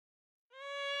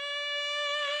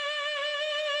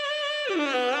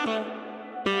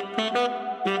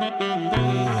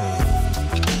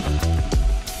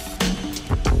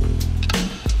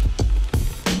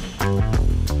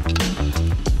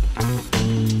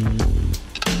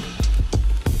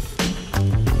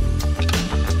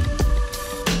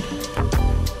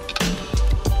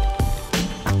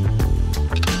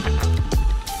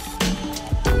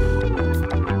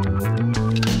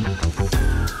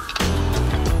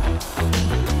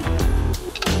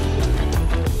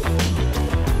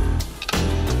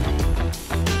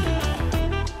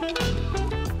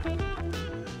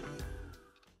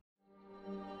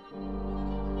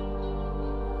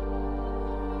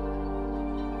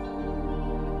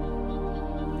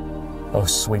O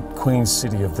sweet Queen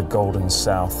City of the Golden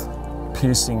South,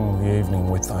 piercing the evening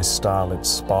with thy starlit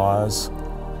spires,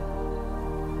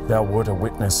 thou wert a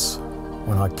witness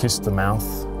when I kissed the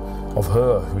mouth of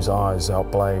her whose eyes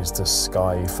outblazed the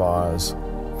skiey fires.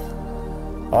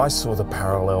 I saw the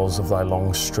parallels of thy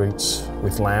long streets,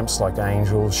 with lamps like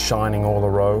angels shining all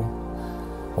a-row,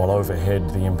 while overhead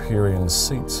the Empyrean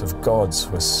seats of gods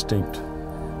were steeped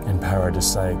in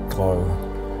paradisaic glow.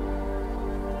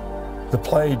 The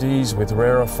Pleiades with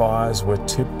rarer fires were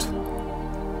tipped.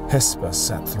 Hesper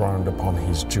sat throned upon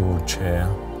his jewelled chair.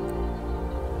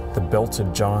 The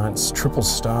belted giants, triple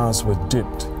stars, were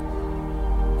dipped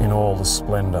in all the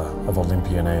splendour of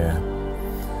Olympian air.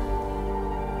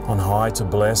 On high to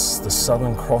bless, the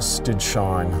Southern Cross did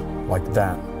shine, like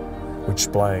that which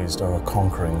blazed o'er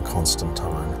conquering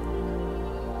Constantine.